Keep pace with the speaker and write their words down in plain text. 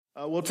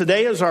Well,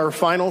 today is our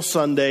final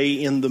Sunday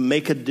in the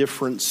Make a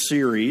Difference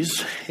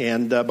series.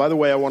 And by the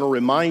way, I want to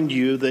remind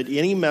you that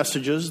any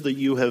messages that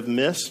you have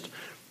missed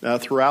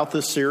throughout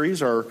this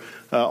series are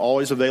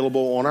always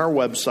available on our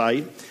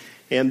website.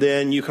 And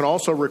then you can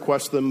also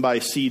request them by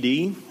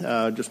CD.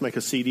 Just make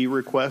a CD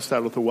request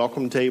out at the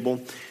welcome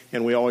table.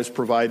 And we always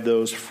provide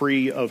those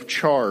free of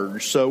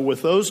charge. So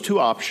with those two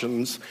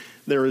options,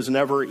 there is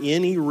never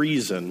any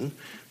reason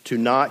to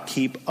not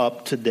keep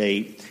up to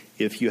date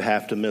if you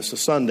have to miss a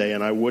Sunday,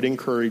 and I would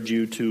encourage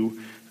you to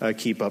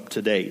keep up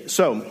to date.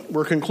 So,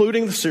 we're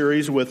concluding the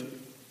series with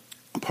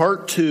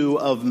part 2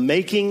 of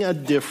Making a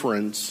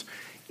Difference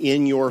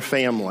in Your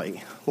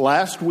Family.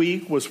 Last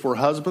week was for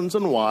husbands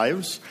and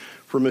wives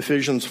from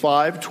Ephesians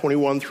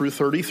 5:21 through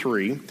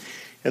 33,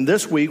 and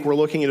this week we're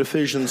looking at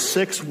Ephesians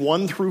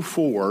 6:1 through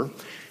 4,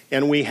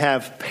 and we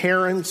have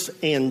parents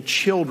and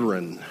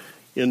children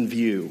in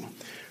view.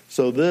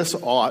 So this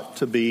ought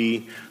to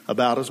be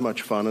about as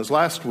much fun as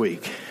last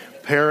week.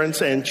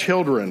 Parents and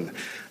children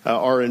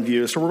are in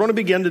view. So we're going to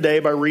begin today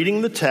by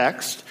reading the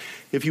text.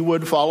 If you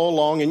would follow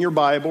along in your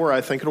Bible, or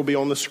I think it'll be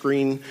on the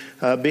screen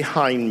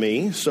behind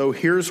me. So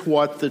here's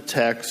what the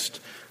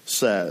text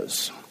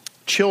says.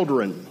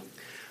 Children,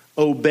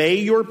 obey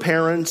your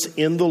parents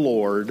in the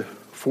Lord,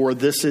 for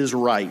this is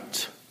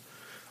right.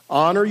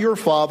 Honor your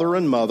father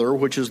and mother,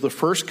 which is the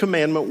first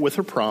commandment with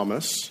a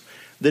promise,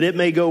 that it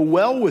may go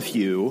well with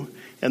you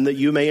and that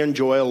you may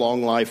enjoy a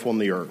long life on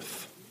the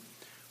earth.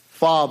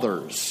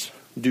 Fathers,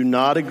 do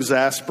not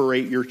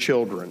exasperate your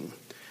children.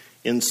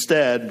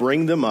 Instead,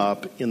 bring them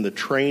up in the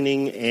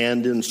training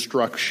and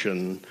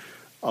instruction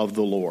of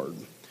the Lord.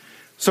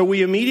 So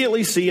we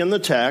immediately see in the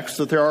text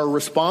that there are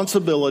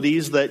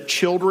responsibilities that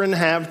children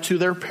have to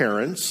their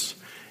parents,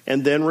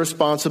 and then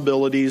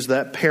responsibilities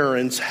that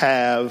parents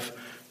have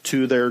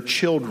to their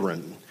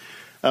children.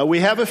 We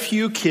have a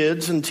few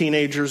kids and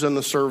teenagers in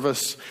the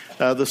service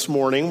this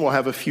morning. We'll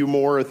have a few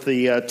more at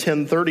the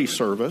 10:30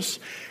 service.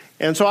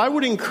 And so I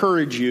would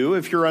encourage you,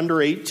 if you're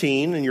under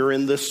 18 and you're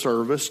in this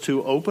service,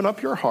 to open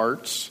up your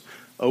hearts,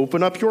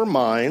 open up your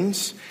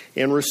minds,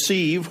 and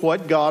receive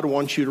what God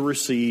wants you to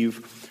receive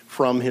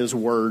from His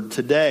Word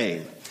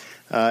today.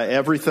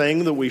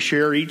 Everything that we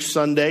share each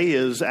Sunday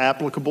is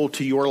applicable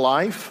to your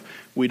life.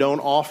 We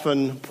don't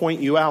often point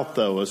you out,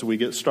 though, as we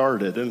get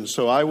started. And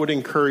so I would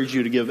encourage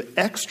you to give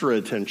extra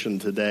attention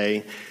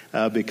today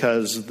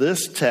because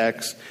this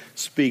text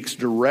speaks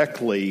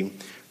directly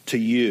to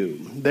you.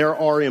 There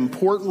are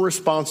important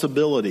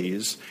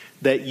responsibilities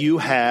that you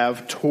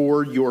have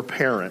toward your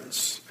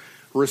parents.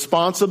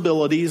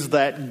 Responsibilities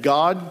that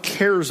God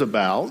cares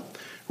about.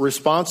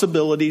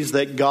 Responsibilities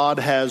that God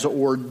has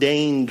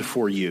ordained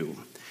for you.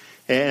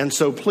 And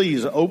so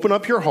please open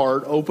up your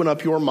heart, open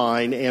up your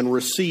mind, and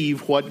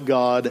receive what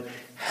God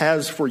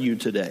has for you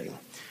today.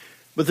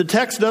 But the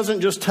text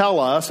doesn't just tell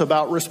us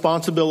about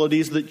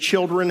responsibilities that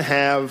children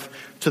have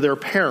to their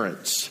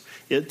parents.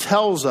 It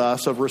tells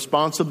us of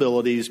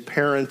responsibilities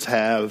parents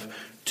have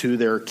to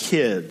their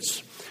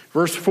kids.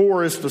 Verse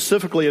 4 is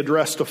specifically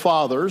addressed to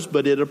fathers,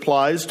 but it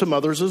applies to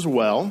mothers as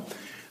well.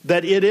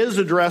 That it is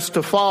addressed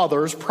to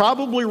fathers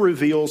probably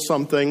reveals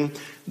something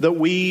that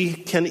we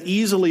can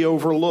easily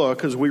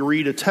overlook as we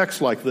read a text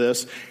like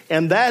this,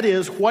 and that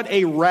is what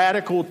a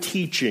radical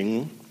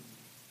teaching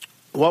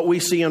what we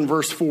see in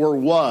verse 4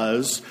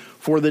 was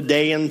for the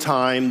day and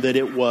time that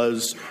it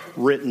was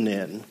written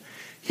in.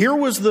 Here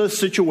was the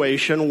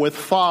situation with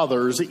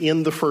fathers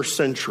in the first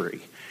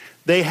century.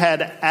 They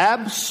had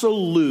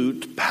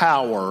absolute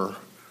power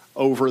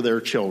over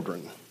their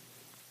children.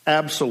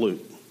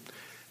 Absolute.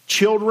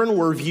 Children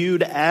were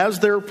viewed as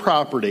their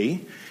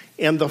property,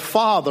 and the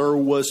father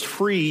was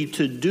free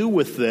to do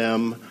with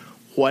them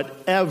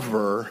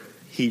whatever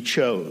he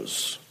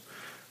chose.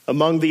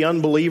 Among the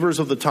unbelievers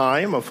of the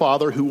time, a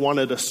father who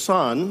wanted a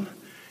son,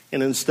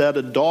 and instead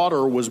a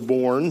daughter was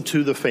born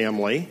to the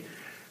family,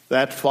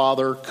 that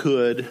father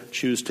could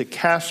choose to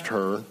cast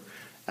her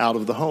out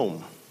of the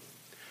home.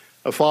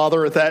 A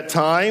father at that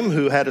time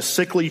who had a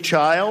sickly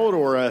child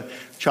or a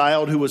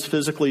child who was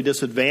physically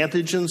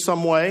disadvantaged in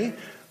some way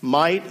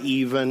might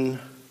even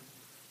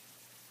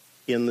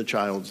end the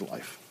child's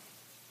life.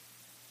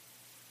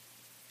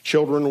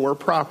 Children were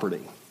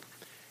property,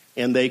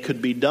 and they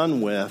could be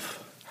done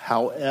with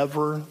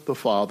however the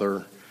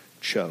father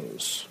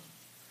chose.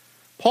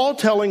 Paul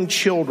telling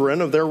children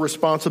of their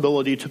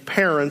responsibility to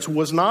parents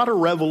was not a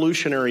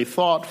revolutionary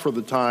thought for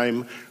the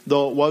time,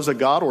 though it was a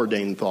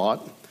God-ordained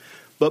thought.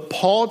 But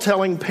Paul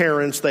telling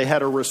parents they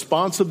had a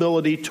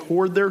responsibility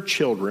toward their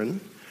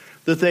children,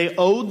 that they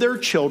owed their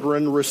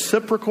children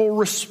reciprocal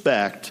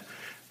respect,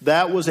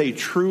 that was a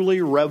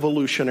truly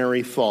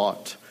revolutionary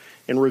thought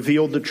and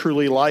revealed the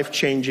truly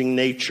life-changing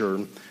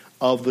nature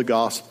of the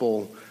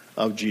gospel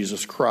of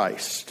Jesus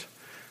Christ.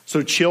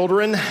 So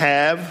children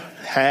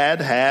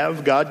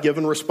have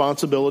God-given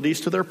responsibilities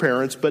to their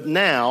parents, but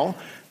now,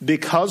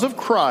 because of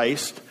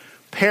Christ,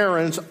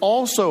 parents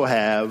also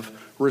have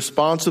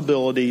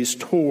responsibilities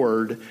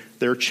toward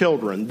their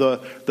children.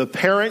 The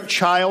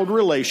parent-child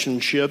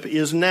relationship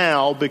is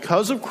now,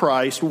 because of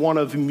Christ, one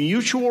of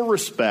mutual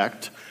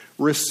respect,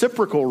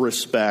 reciprocal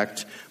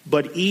respect,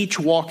 but each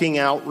walking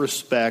out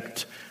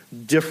respect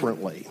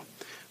differently.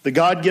 The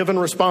God-given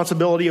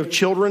responsibility of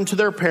children to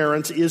their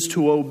parents is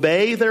to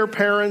obey their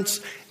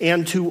parents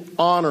and to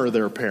honor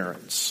their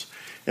parents.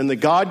 And the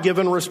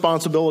God-given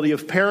responsibility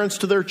of parents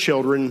to their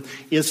children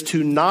is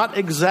to not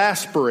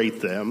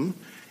exasperate them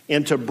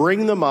and to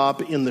bring them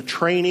up in the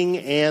training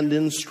and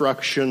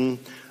instruction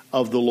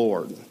of the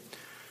Lord.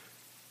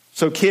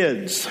 So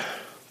kids,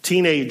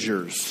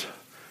 teenagers,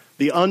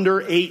 the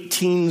under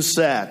 18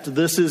 set,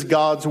 this is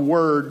God's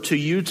word to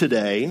you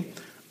today.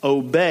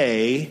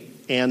 Obey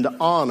and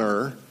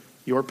honor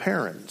your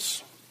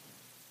parents.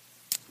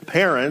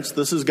 Parents,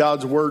 this is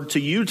God's word to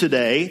you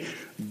today.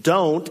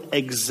 Don't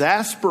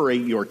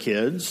exasperate your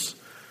kids,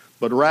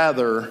 but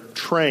rather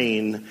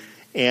train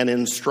and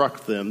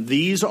instruct them.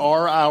 These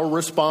are our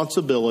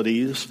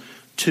responsibilities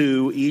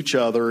to each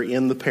other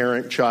in the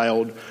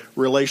parent-child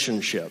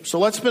relationship. So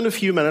let's spend a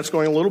few minutes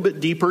going a little bit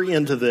deeper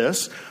into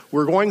this.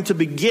 We're going to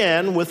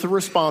begin with the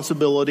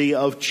responsibility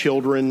of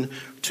children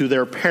to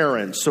their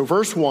parents. So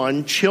verse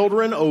 1,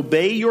 children,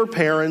 obey your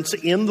parents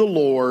in the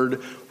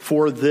Lord,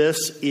 for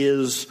this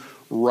is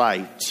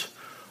right.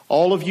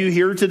 All of you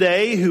here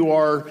today who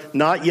are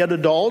not yet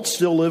adults,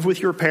 still live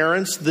with your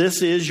parents,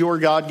 this is your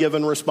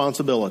God-given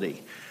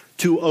responsibility,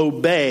 to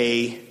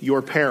obey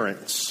your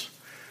parents,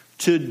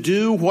 to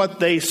do what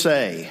they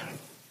say.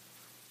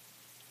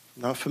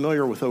 Not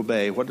familiar with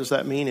obey. What does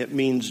that mean? It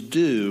means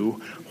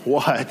do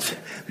what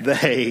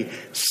they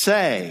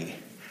say.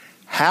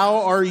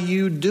 How are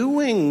you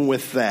doing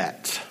with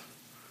that?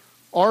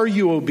 Are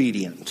you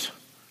obedient?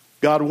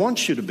 God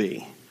wants you to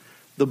be.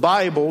 The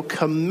Bible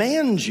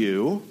commands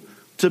you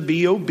to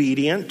be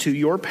obedient to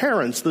your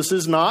parents. This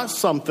is not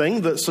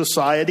something that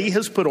society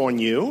has put on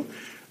you.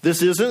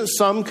 This isn't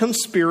some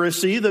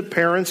conspiracy that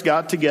parents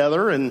got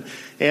together and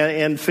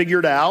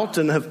figured out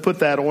and have put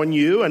that on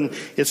you. And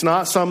it's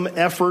not some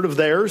effort of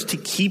theirs to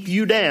keep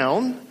you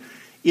down.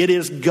 It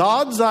is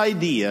God's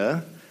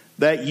idea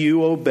that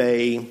you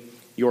obey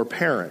your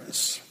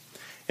parents.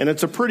 And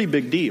it's a pretty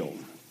big deal.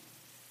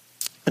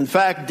 In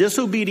fact,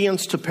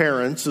 disobedience to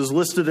parents is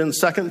listed in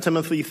 2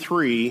 Timothy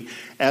 3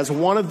 as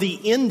one of the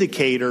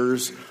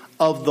indicators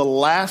of the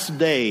last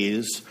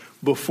days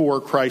before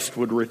Christ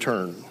would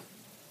return.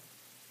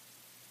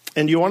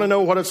 And you want to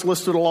know what it's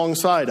listed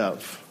alongside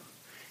of?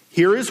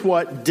 Here is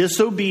what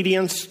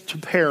disobedience to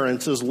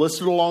parents is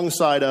listed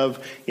alongside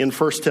of in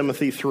 1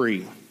 Timothy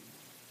 3.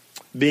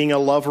 Being a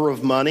lover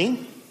of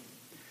money,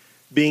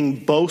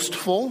 being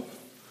boastful,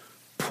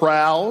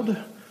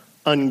 proud,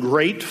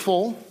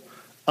 ungrateful,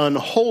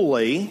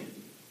 unholy,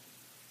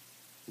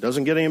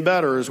 doesn't get any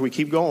better as we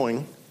keep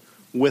going,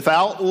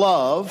 without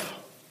love,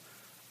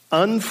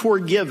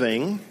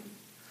 unforgiving,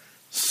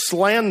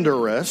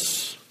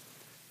 slanderous,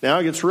 now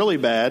it gets really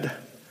bad,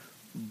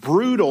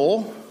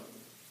 brutal,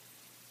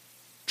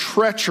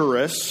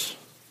 treacherous,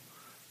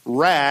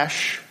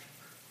 rash,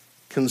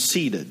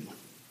 conceited.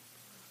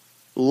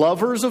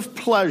 Lovers of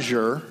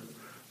pleasure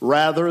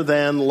rather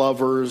than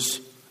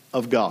lovers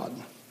of God.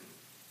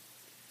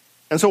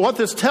 And so what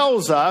this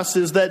tells us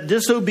is that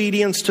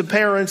disobedience to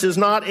parents is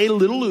not a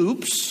little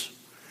oops.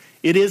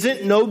 It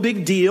isn't no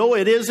big deal.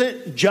 It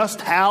isn't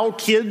just how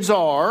kids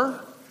are.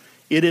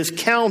 It is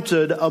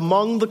counted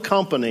among the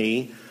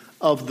company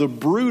of the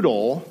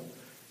brutal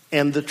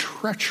and the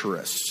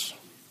treacherous.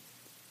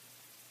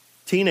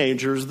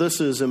 Teenagers,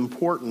 this is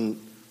important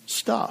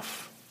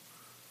stuff.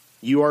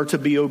 You are to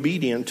be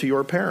obedient to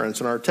your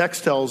parents. And our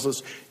text tells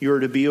us you are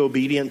to be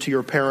obedient to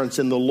your parents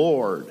in the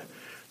Lord.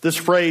 This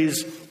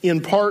phrase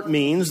in part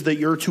means that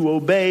you're to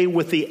obey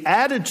with the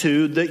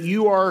attitude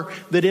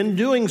that in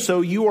doing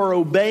so you are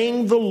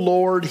obeying the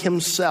Lord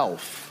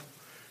himself.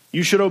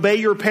 You should obey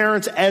your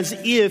parents as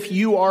if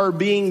you are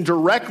being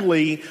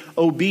directly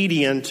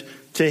obedient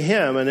to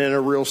him. And in a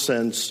real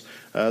sense,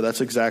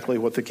 that's exactly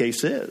what the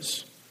case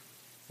is.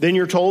 Then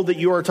you're told that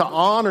you are to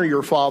honor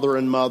your father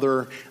and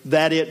mother,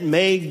 that it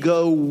may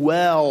go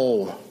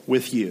well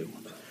with you.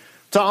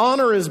 To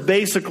honor is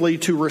basically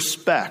to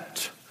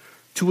respect,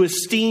 to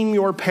esteem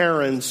your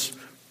parents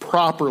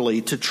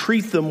properly, to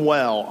treat them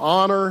well,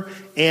 honor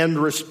and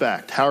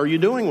respect. How are you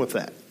doing with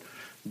that?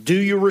 Do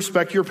you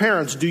respect your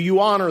parents? Do you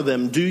honor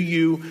them? Do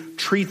you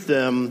treat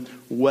them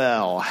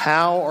well?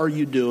 How are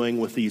you doing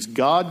with these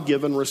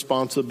God-given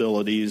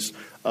responsibilities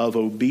of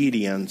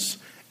obedience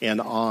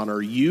and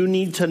honor? You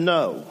need to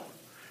know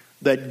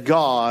that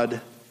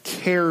God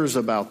cares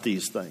about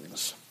these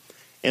things.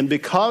 And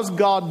because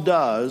God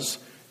does,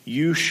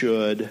 you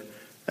should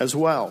as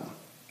well.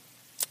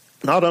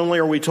 Not only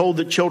are we told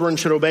that children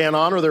should obey and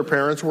honor their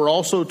parents, we're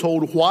also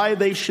told why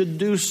they should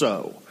do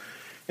so.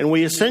 And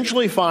we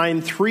essentially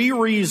find three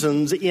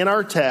reasons in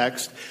our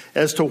text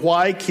as to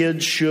why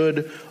kids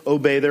should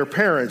obey their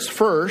parents.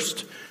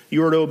 First,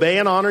 you are to obey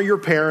and honor your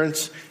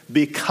parents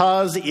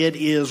because it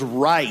is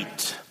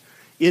right.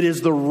 It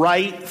is the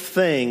right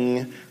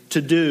thing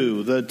to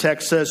do. The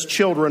text says,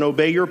 children,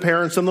 obey your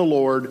parents in the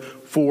Lord,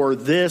 for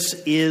this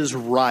is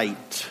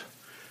right.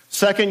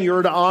 Second,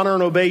 you're to honor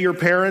and obey your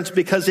parents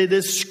because it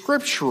is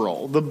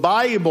scriptural. The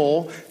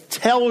Bible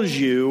tells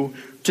you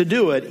to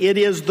do it. It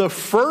is the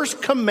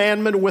first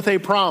commandment with a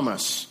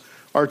promise,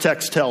 our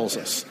text tells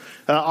us.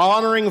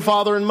 Honoring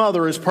father and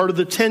mother is part of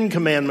the 10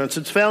 commandments.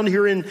 It's found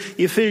here in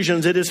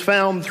Ephesians. It is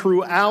found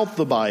throughout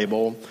the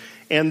Bible.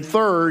 And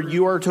third,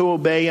 you are to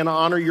obey and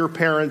honor your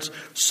parents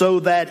so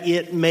that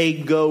it may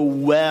go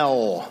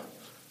well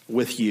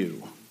with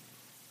you.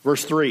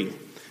 Verse 3,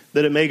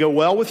 that it may go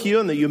well with you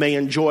and that you may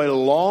enjoy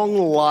long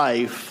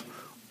life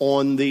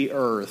on the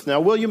earth.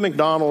 Now, William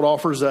MacDonald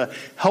offers a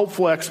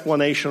helpful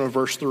explanation of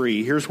verse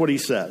 3. Here's what he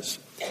says.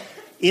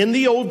 In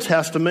the Old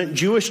Testament,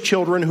 Jewish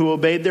children who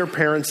obeyed their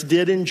parents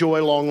did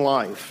enjoy long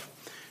life.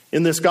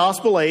 In this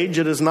gospel age,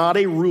 it is not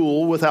a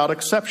rule without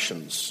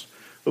exceptions.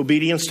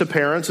 Obedience to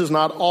parents is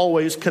not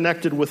always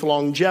connected with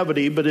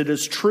longevity, but it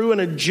is true in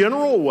a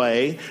general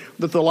way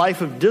that the life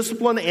of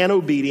discipline and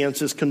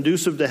obedience is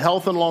conducive to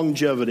health and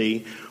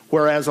longevity,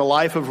 whereas a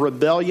life of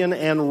rebellion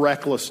and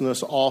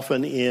recklessness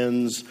often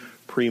ends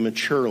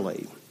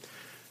prematurely.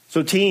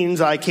 So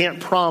teens, I can't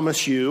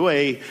promise you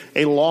a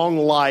long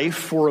life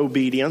for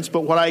obedience,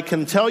 but what I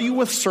can tell you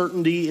with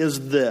certainty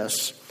is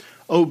this.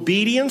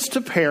 Obedience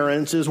to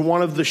parents is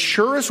one of the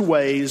surest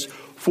ways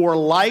for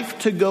life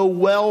to go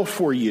well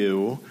for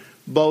you,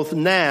 both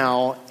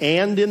now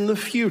and in the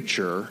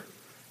future,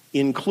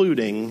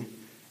 including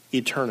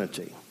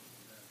eternity.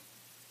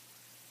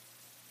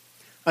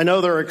 I know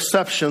there are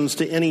exceptions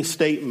to any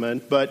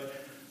statement, but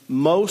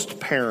most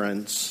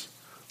parents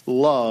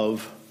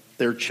love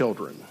their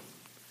children,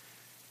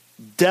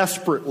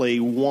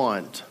 desperately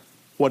want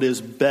what is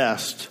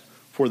best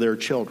for their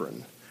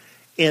children,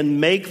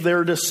 and make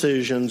their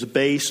decisions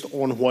based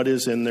on what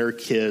is in their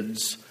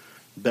kids'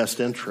 best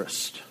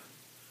interest.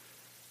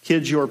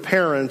 Kids, your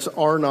parents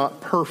are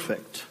not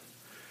perfect.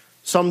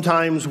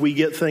 Sometimes we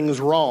get things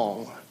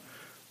wrong.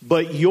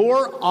 But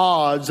your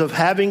odds of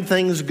having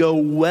things go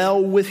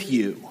well with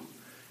you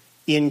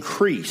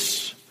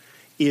increase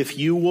if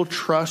you will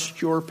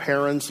trust your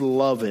parents'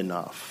 love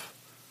enough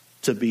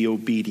to be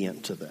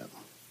obedient to them,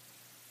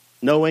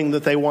 knowing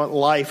that they want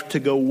life to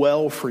go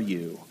well for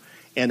you,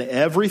 and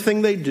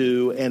everything they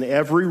do and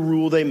every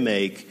rule they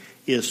make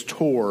is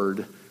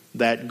toward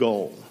that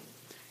goal.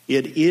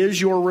 It is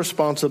your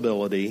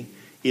responsibility.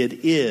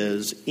 It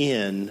is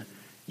in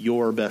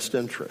your best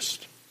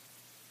interest.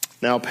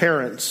 Now,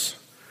 parents,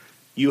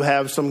 you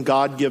have some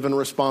God-given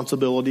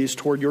responsibilities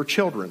toward your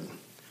children.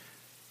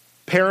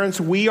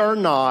 Parents, we are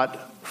not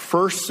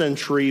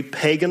first-century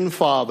pagan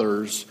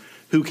fathers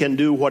who can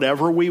do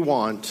whatever we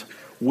want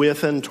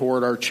with and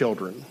toward our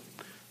children.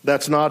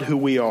 That's not who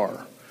we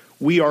are.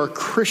 We are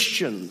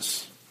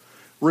Christians,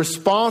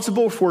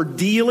 responsible for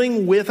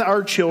dealing with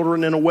our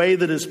children in a way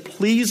that is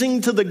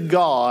pleasing to the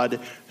God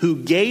who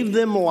gave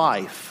them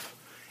life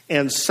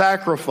and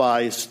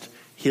sacrificed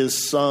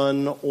his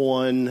Son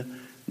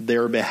on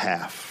their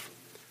behalf.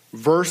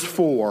 Verse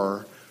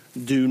 4,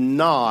 do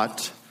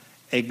not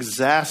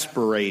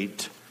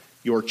exasperate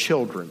your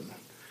children.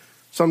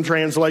 Some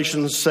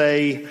translations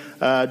say,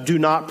 do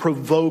not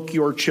provoke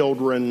your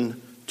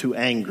children to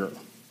anger.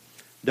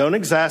 Don't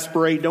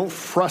exasperate, don't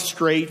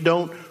frustrate,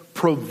 don't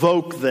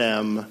provoke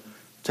them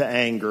to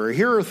anger.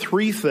 Here are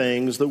 3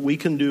 things that we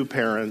can do,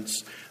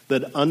 parents,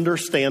 that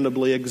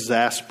understandably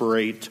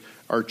exasperate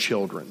our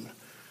children.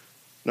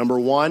 Number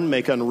 1,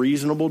 make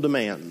unreasonable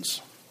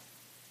demands.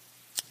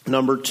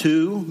 Number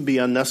 2, be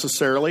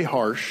unnecessarily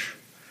harsh.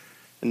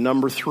 And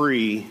number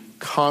 3,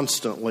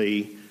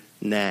 constantly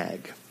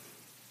nag.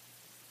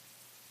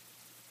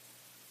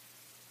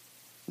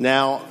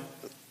 Now,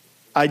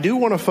 I do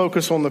want to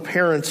focus on the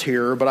parents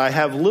here, but I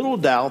have little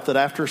doubt that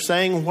after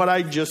saying what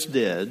I just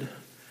did,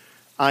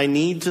 I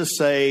need to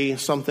say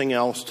something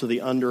else to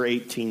the under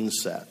 18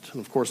 set.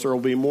 And of course, there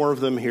will be more of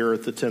them here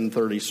at the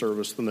 10:30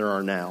 service than there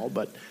are now,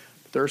 but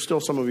there are still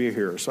some of you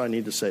here, so I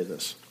need to say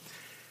this.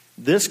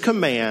 This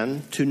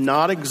command to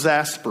not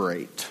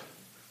exasperate,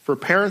 for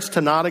parents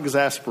to not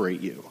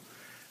exasperate you,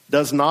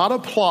 does not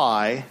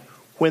apply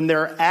when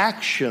their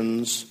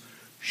actions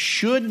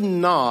should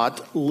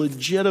not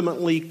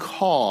legitimately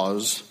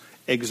cause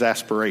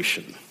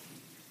exasperation.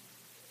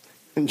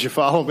 Did you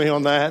follow me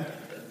on that?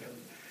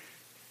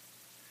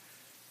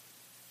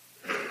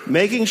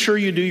 Making sure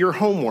you do your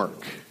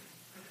homework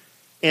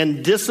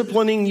and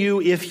disciplining you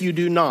if you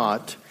do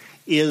not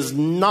is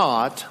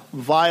not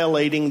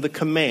violating the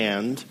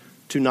command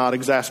to not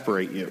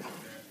exasperate you.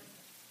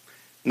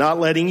 Not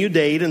letting you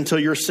date until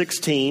you're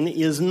 16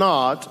 is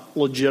not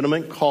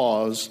legitimate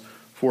cause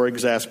for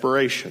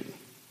exasperation.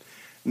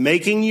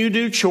 Making you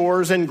do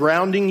chores and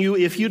grounding you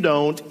if you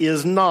don't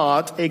is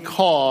not a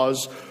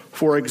cause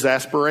for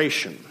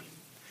exasperation.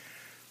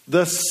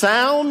 The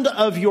sound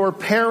of your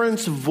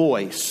parents'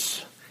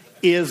 voice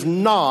is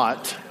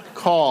not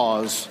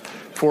cause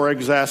for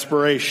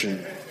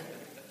exasperation.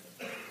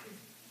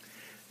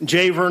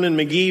 J. Vernon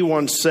McGee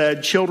once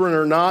said, children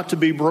are not to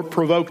be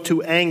provoked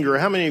to anger.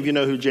 How many of you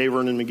know who J.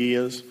 Vernon McGee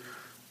is?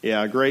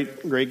 Yeah,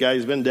 great guy.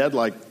 He's been dead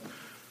like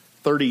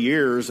 30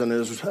 years, and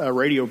his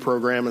radio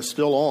program is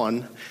still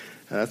on.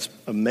 That's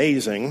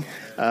amazing.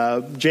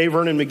 J.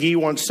 Vernon McGee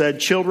once said,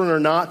 "Children are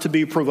not to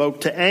be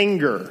provoked to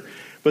anger,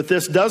 but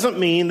this doesn't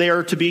mean they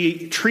are to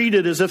be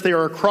treated as if they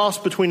are a cross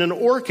between an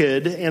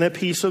orchid and a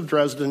piece of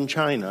Dresden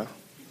china."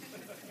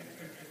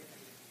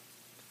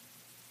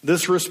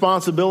 This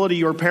responsibility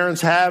your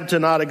parents have to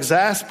not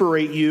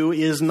exasperate you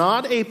is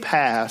not a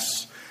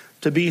pass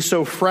to be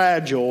so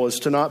fragile as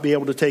to not be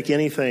able to take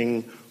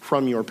anything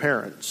from your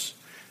parents.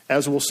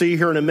 As we'll see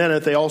here in a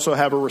minute, they also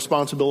have a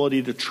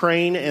responsibility to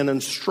train and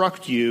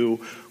instruct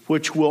you,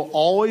 which will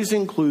always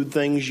include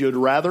things you'd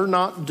rather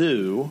not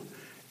do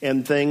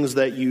and things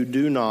that you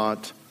do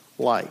not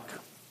like.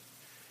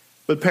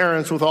 But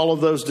parents, with all of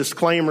those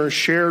disclaimers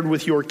shared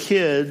with your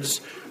kids,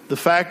 the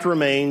fact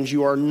remains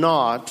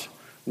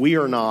we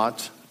are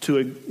not to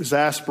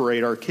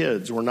exasperate our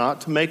kids. We're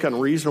not to make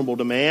unreasonable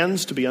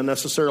demands, to be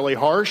unnecessarily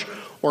harsh,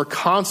 or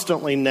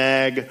constantly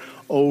nag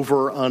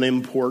over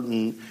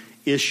unimportant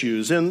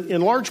issues.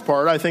 In large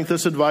part, I think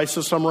this advice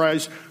is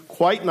summarized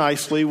quite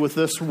nicely with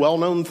this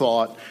well-known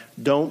thought: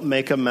 don't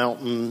make a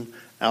mountain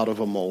out of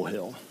a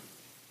molehill.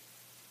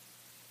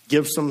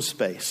 Give some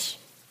space.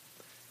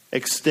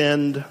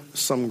 Extend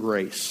some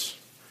grace.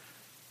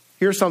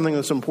 Here's something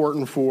that's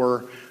important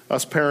for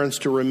us parents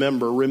to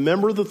remember.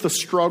 Remember that the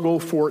struggle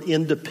for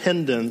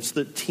independence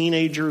that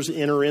teenagers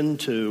enter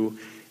into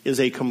is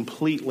a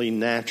completely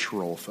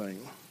natural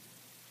thing,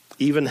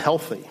 even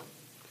healthy.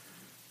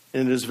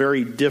 And it is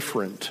very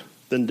different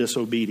than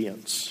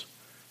disobedience.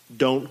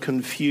 Don't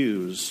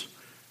confuse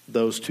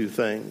those two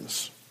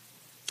things.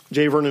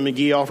 J. Vernon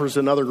McGee offers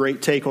another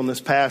great take on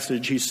this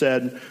passage. He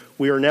said,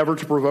 "We are never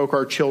to provoke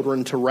our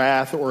children to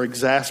wrath or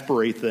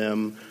exasperate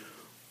them."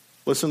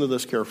 Listen to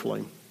this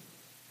carefully.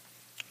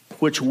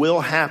 "Which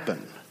will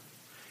happen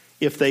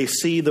if they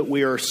see that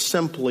we are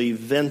simply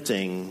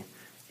venting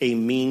a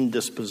mean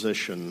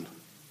disposition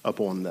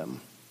upon them."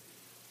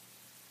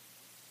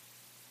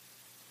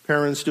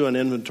 Parents, do an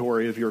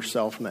inventory of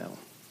yourself now.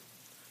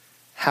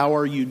 How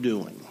are you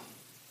doing?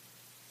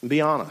 And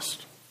be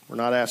honest. We're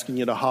not asking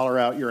you to holler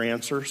out your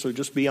answer, so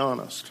just be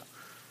honest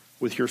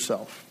with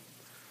yourself.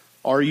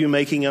 Are you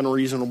making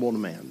unreasonable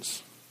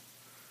demands?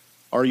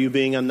 Are you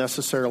being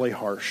unnecessarily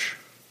harsh?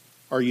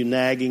 Are you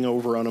nagging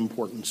over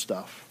unimportant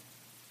stuff?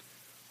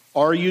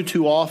 Are you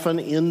too often,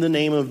 in the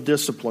name of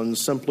discipline,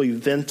 simply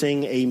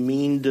venting a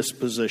mean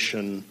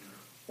disposition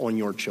on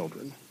your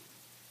children?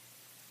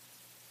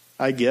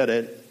 I get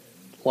it.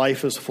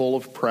 Life is full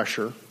of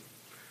pressure.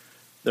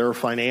 There are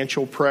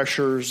financial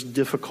pressures,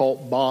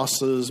 difficult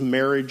bosses,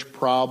 marriage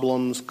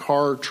problems,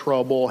 car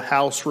trouble,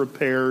 house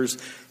repairs,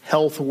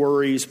 health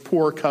worries,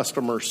 poor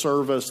customer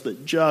service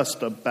that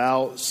just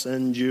about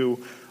send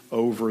you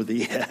over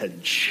the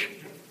edge.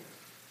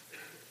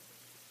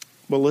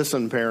 But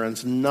listen,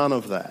 parents, none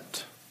of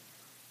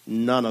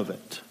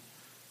it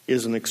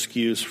is an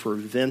excuse for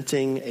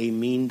venting a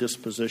mean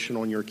disposition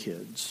on your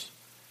kids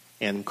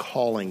and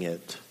calling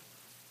it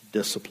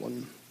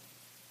discipline.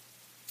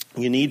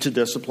 You need to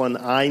discipline.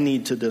 I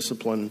need to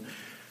discipline.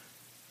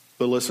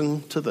 But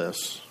listen to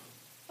this.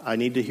 I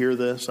need to hear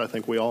this. I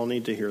think we all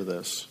need to hear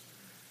this.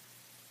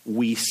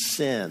 We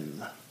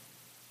sin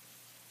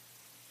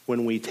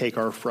when we take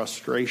our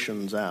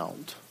frustrations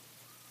out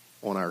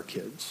on our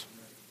kids.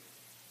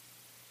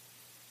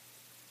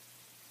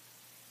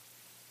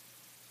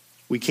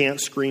 We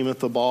can't scream at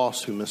the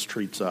boss who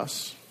mistreats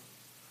us,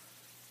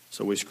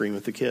 so we scream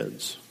at the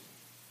kids.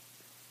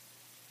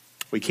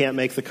 We can't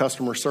make the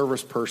customer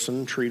service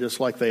person treat us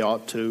like they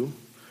ought to,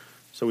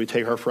 so we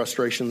take our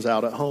frustrations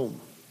out at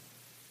home.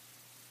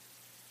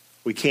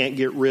 We can't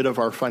get rid of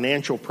our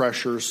financial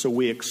pressures, so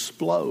we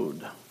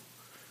explode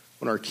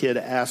when our kid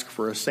asks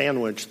for a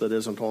sandwich that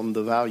isn't on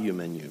the value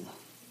menu.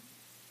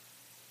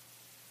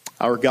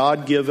 Our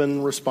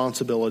God-given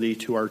responsibility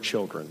to our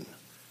children: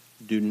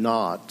 do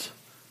not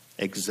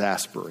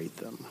exasperate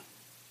them.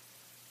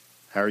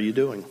 How are you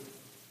doing?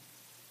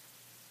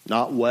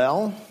 Not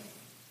well?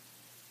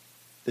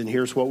 Then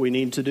here's what we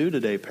need to do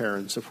today,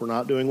 parents. If we're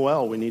not doing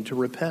well, we need to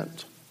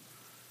repent.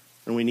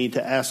 And we need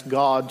to ask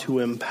God to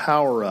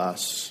empower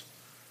us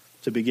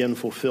to begin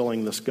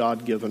fulfilling this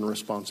God-given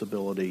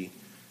responsibility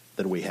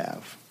that we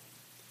have.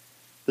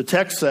 The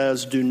text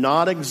says, do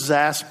not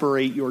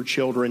exasperate your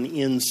children.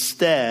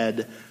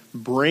 Instead,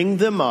 bring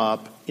them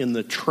up in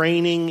the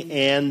training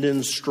and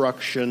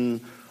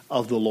instruction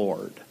of the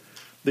Lord.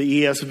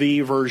 The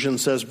ESV version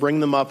says, bring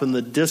them up in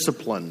the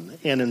discipline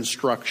and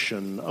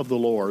instruction of the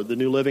Lord. The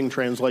New Living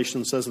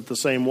Translation says it the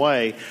same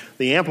way.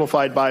 The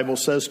Amplified Bible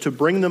says to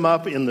bring them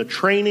up in the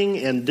training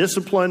and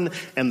discipline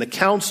and the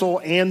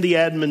counsel and the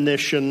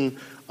admonition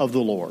of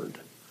the Lord.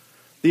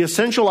 The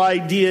essential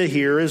idea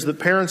here is that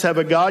parents have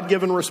a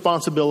God-given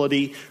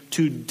responsibility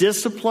to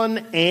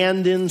discipline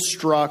and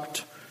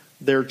instruct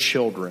their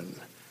children.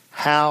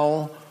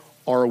 How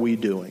are we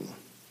doing?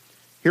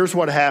 Here's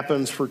what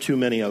happens for too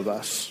many of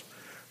us.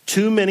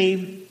 Too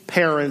many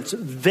parents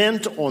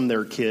vent on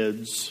their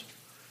kids,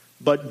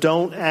 but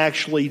don't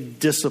actually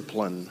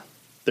discipline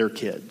their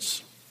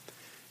kids.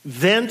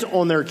 Vent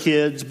on their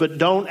kids, but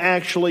don't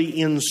actually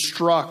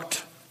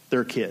instruct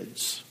their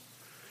kids.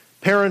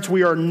 Parents,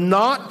 we are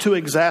not to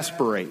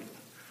exasperate.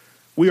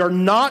 We are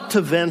not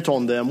to vent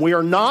on them. We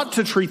are not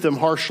to treat them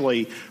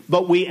harshly,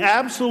 but we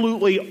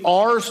absolutely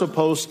are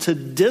supposed to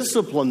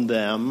discipline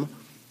them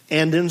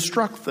and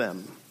instruct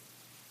them.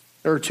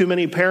 There are too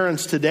many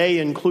parents today,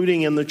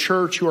 including in the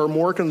church, who are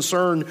more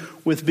concerned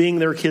with being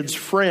their kid's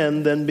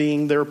friend than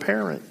being their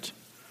parent.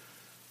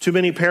 Too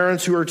many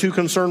parents who are too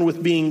concerned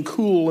with being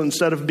cool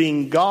instead of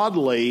being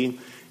godly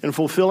and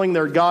fulfilling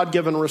their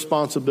God-given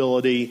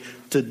responsibility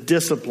to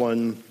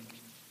discipline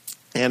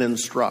and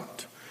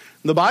instruct.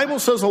 The Bible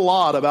says a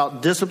lot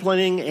about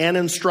disciplining and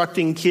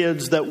instructing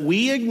kids that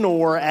we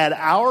ignore at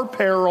our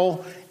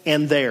peril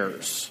and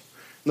theirs.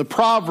 The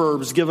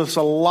Proverbs give us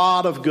a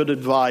lot of good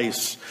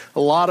advice, a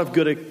lot of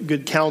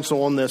good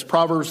counsel on this.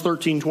 Proverbs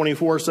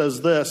 13:24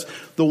 says this: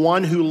 the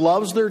one who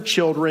loves their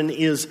children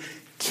is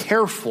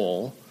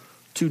careful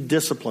to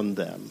discipline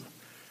them.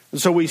 And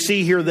so we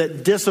see here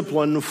that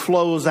discipline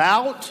flows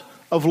out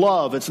of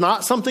love. It's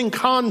not something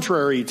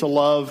contrary to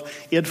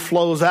love. It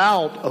flows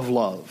out of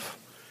love.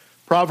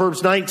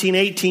 Proverbs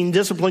 19:18,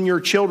 discipline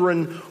your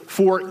children,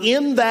 for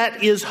in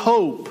that is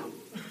hope.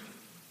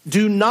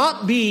 Do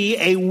not be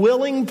a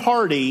willing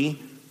party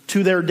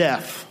to their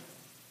death.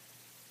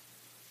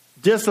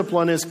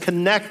 Discipline is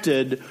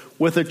connected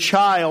with a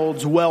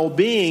child's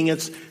well-being.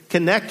 It's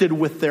connected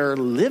with their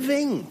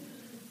living.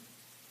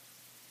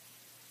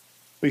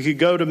 We could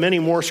go to many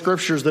more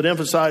scriptures that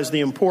emphasize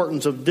the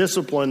importance of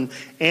discipline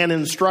and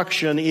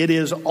instruction. It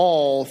is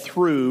all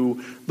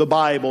through the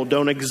Bible.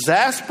 Don't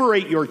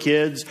exasperate your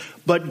kids,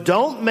 but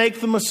don't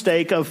make the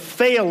mistake of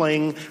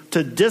failing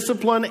to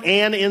discipline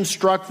and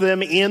instruct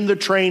them in the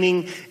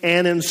training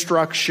and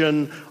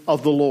instruction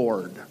of the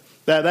Lord.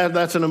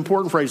 That's an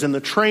important phrase, in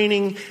the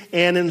training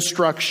and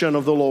instruction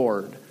of the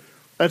Lord.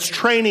 That's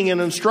training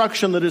and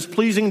instruction that is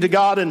pleasing to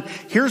God. And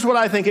here's what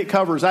I think it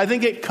covers. I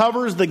think it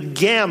covers the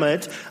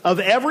gamut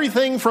of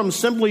everything from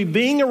simply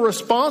being a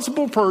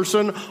responsible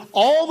person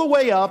all the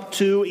way up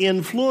to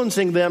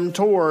influencing them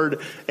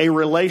toward a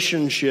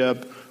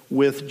relationship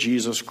with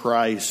Jesus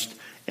Christ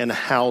and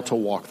how to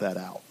walk that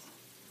out.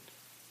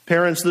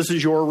 Parents, this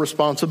is your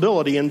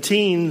responsibility. And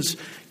teens,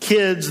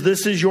 kids,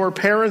 this is your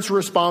parents'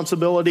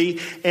 responsibility.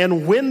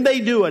 And when they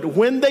do it,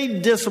 when they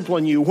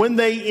discipline you, when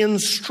they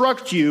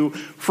instruct you,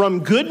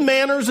 from good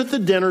manners at the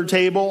dinner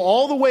table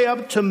all the way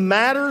up to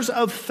matters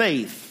of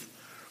faith,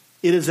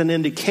 it is an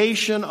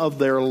indication of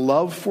their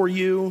love for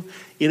you.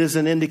 It is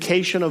an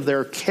indication of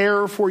their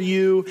care for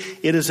you.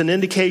 It is an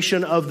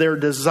indication of their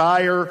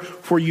desire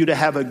for you to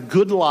have a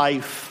good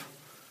life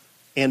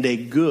and a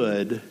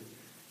good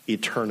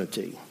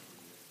eternity.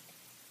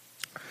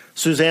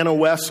 Susanna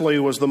Wesley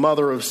was the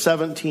mother of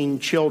 17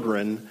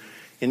 children,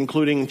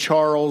 including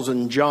Charles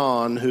and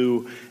John,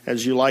 who,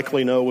 as you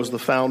likely know, was the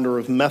founder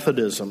of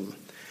Methodism.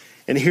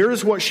 And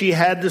here's what she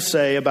had to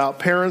say about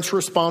parents'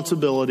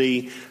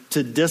 responsibility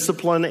to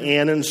discipline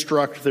and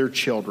instruct their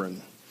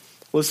children.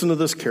 Listen to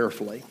this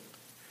carefully.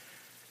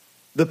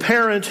 The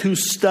parent who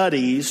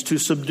studies to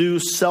subdue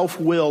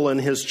self-will in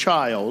his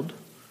child,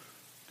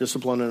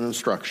 discipline and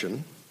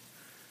instruction,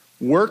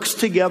 works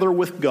together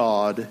with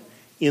God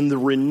in the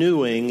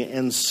renewing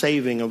and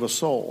saving of a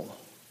soul.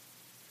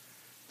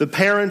 The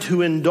parent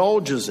who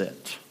indulges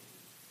it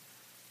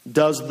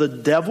does the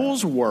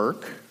devil's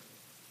work,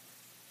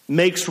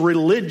 makes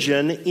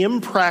religion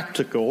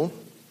impractical,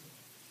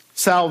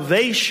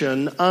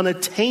 salvation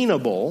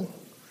unattainable,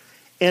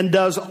 and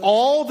does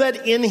all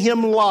that in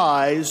him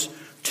lies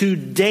to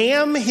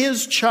damn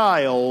his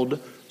child,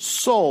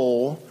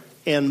 soul,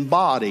 and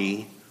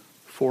body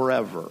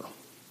forever.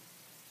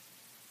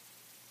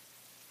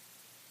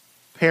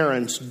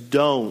 Parents,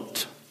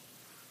 don't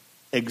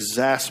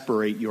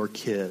exasperate your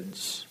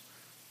kids,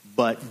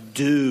 but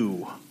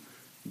do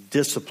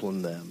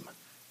discipline them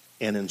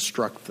and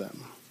instruct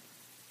them.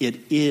 It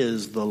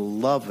is the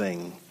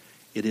loving,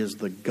 it is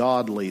the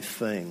godly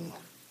thing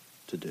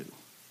to do.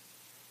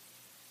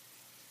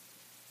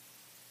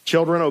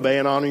 Children, obey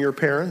and honor your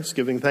parents,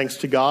 giving thanks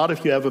to God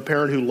if you have a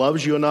parent who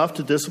loves you enough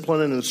to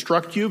discipline and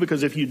instruct you,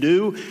 because if you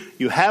do,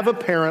 you have a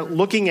parent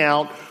looking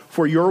out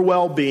for your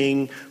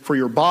well-being, for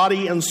your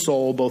body and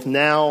soul, both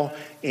now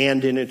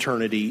and in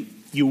eternity.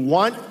 You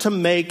want to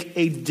make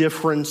a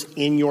difference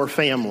in your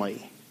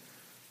family.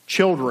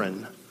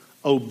 Children,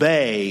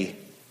 obey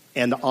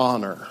and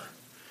honor.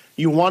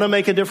 You want to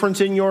make a difference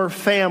in your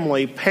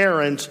family.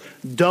 Parents,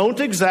 don't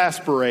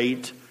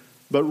exasperate,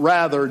 but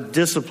rather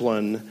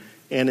discipline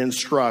and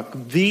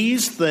instruct.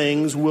 These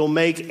things will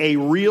make a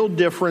real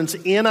difference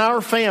in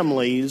our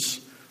families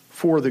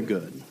for the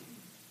good.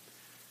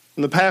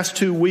 In the past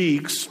 2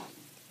 weeks,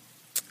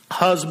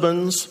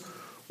 husbands,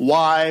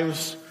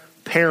 wives,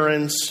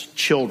 parents,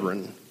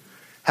 children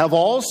have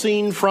all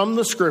seen from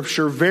the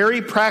Scripture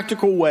very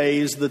practical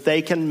ways that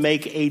they can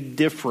make a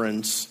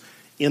difference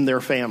in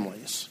their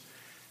families.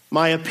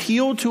 My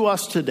appeal to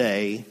us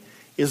today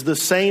is the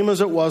same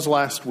as it was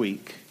last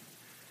week.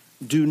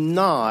 Do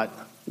not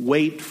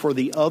wait for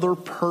the other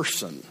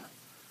person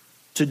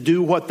to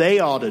do what they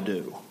ought to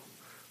do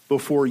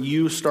before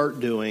you start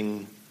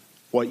doing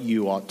what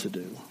you ought to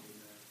do.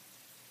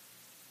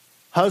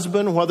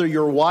 Husband, whether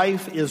your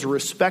wife is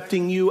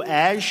respecting you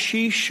as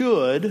she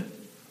should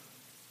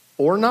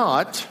or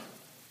not,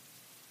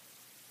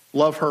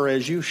 love her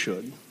as you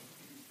should.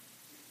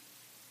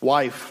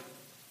 Wife,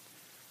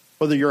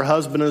 whether your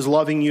husband is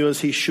loving you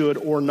as he should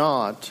or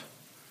not,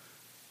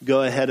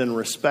 go ahead and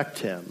respect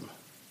him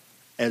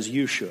as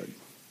you should.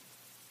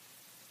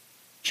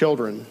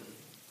 Children,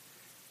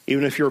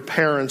 even if your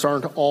parents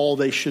aren't all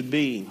they should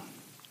be,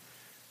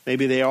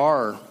 maybe they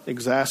are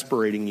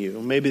exasperating you,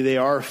 maybe they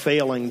are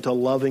failing to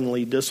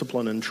lovingly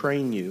discipline and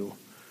train you,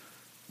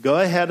 go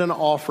ahead and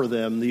offer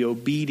them the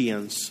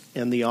obedience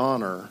and the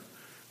honor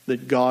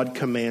that God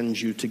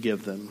commands you to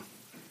give them.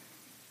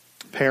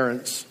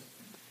 Parents,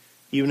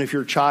 even if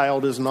your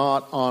child is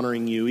not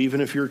honoring you,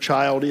 even if your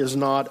child is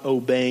not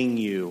obeying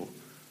you,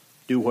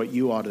 do what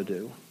you ought to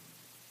do.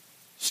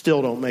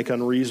 Still don't make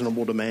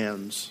unreasonable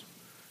demands.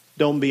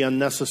 Don't be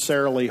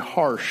unnecessarily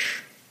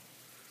harsh.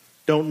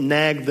 Don't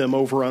nag them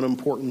over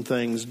unimportant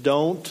things.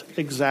 Don't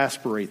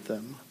exasperate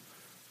them.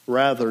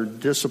 Rather,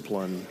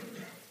 discipline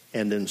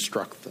and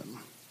instruct them.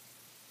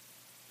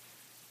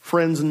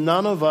 Friends,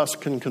 none of us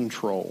can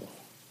control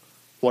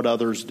what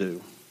others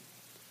do.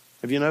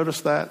 Have you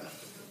noticed that?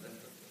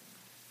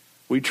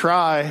 We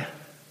try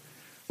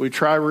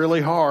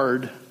really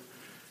hard,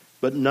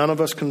 but none of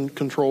us can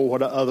control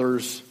what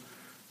others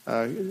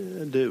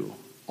do.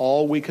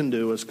 All we can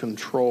do is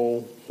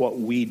control what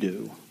we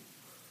do.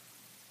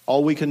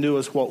 All we can do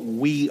is what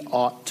we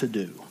ought to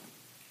do.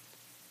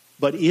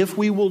 But if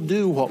we will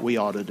do what we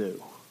ought to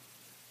do,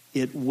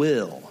 it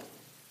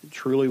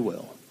truly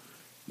will,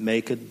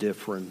 make a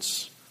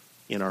difference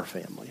in our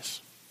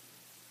families.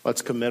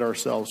 Let's commit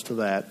ourselves to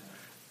that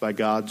by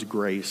God's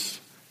grace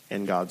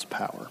and God's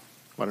power.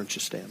 Why don't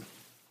you stand?